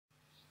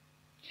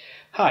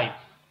Hi,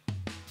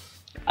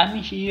 I'm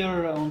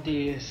here on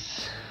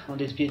this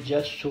video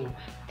just to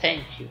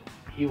thank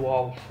you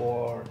all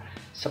for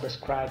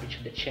subscribing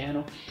to the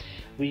channel.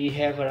 We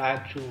have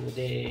arrived to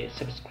the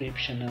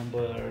subscription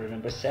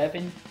number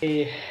 7.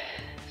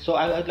 So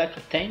I'd like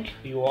to thank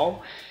you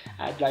all.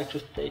 I'd like to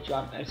state you,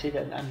 I say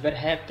that I'm very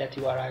happy that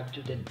you arrived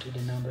to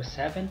the number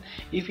 7.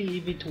 Even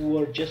if it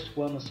were just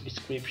one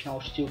subscription,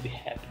 I'll still be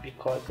happy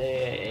because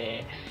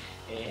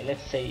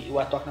let's say we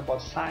are talking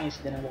about science,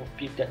 the number of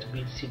people that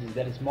read seed is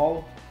very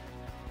small.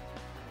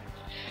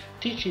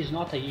 Teaching is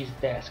not an easy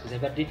task; it's a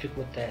very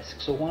difficult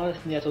task. So one of the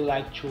things that I would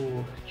like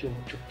to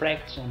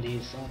practice on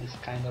this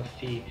kind of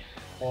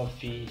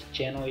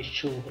channel is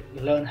to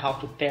learn how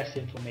to pass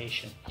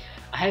information.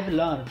 I have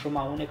learned from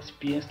my own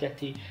experience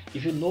that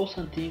if you know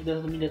something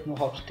doesn't mean that you know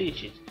how to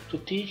teach it. To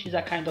teach is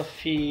a kind of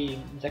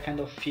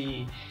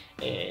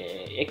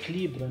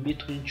equilibrium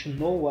between to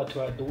know what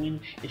you are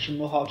doing and to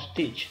know how to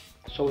teach.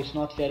 So it's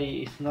not like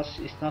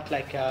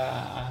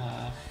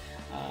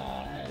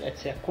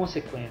let's say a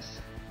consequence,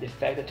 the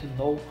fact that you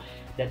know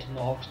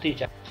how to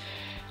teach.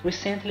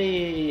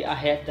 Recently, I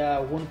had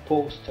one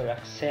poster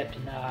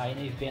accepting an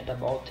event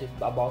about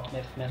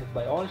mathematical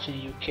biology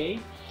in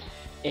UK,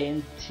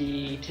 and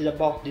it is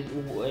about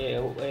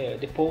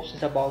the post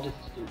is about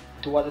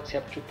it was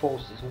accept two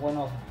posters. One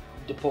of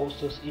the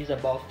posters is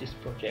about this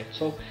project.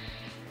 So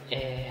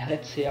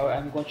let's say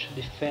I'm going to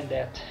defend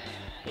that.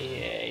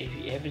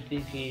 If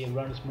everything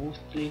runs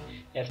smoothly,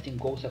 everything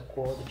goes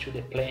according to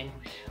the plan,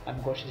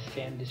 I'm going to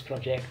defend this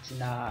project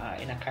in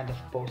a kind of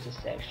poster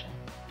section.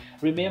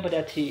 Remember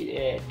that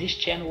this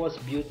channel was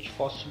built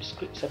for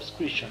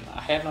subscription. I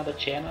have another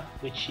channel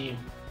which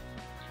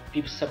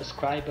people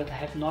subscribe, but I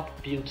have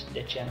not built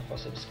the channel for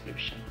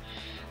subscription.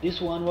 This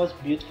one was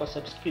built for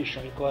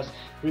subscription because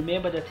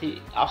remember that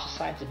our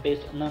society is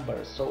based on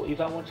numbers. So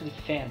if I want to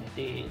defend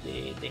the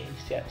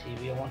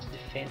initiative, if I want to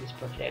defend this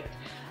project,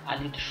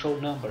 I need to show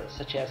numbers,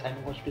 such as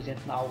I'm going to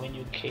present now in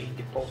UK in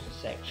the poster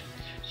section.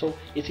 So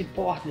it's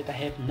important that I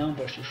have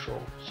numbers to show.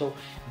 So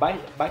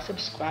by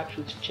subscribing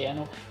to this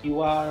channel,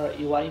 you are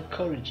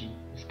encouraging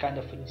this kind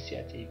of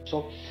initiative.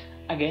 So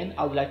again,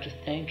 I would like to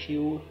thank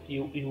you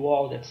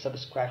all that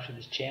subscribe to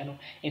this channel,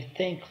 and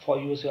thank for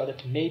you as well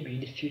that maybe in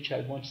the future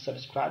are going to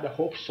subscribe. I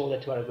hope so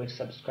that you are going to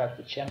subscribe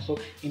to the channel. So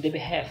in the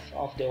behalf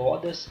of the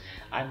others,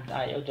 I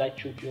would like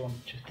to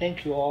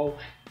thank you all.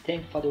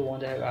 Thank for the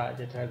ones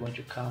that are going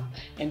to come,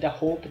 and I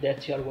hope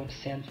that you are going to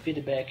send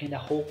feedback, and I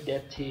hope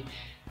that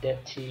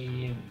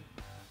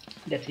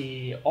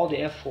all the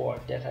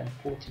effort that I'm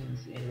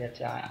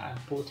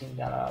putting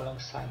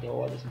alongside the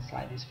others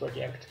inside this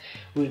project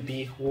will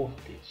be worth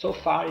it. So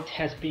far it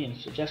has been.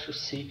 So just to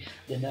see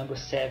the number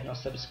 7 of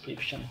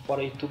subscription for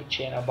a YouTube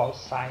channel about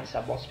science,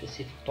 about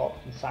specific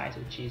topic in science,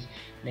 which is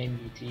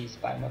namely it is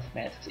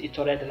biomathematics. It's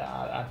already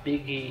a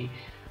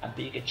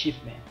big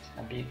achievement,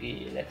 a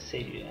big let's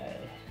say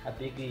a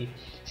big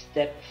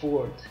step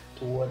forward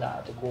toward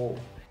the goal.